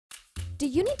Do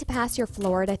you need to pass your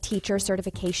Florida teacher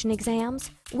certification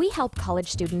exams? We help college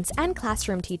students and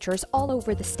classroom teachers all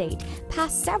over the state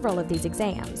pass several of these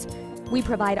exams. We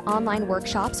provide online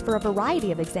workshops for a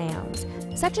variety of exams,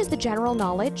 such as the General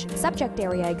Knowledge Subject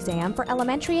Area Exam for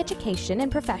Elementary Education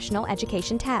and Professional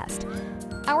Education Test.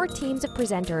 Our teams of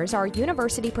presenters are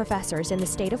university professors in the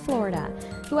state of Florida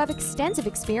who have extensive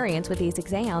experience with these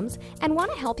exams and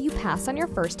want to help you pass on your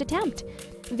first attempt.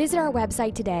 Visit our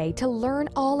website today to learn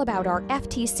all about our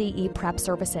FTCE prep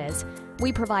services.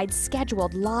 We provide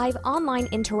scheduled live online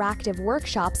interactive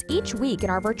workshops each week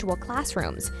in our virtual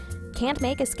classrooms. Can't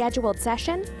make a scheduled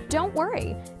session? Don't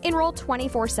worry. Enroll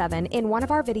 24/7 in one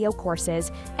of our video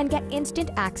courses and get instant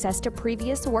access to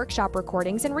previous workshop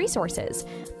recordings and resources.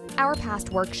 Our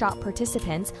past workshop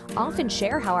participants often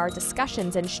share how our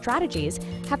discussions and strategies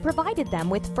have provided them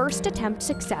with first attempt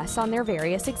success on their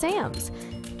various exams.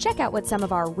 Check out what some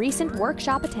of our recent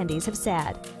workshop attendees have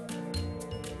said.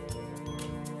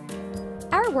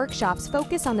 Our workshops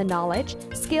focus on the knowledge,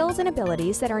 skills, and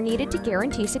abilities that are needed to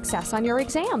guarantee success on your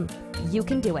exam. You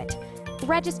can do it.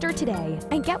 Register today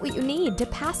and get what you need to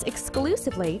pass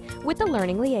exclusively with the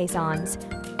Learning Liaisons.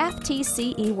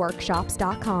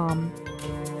 FTCEworkshops.com.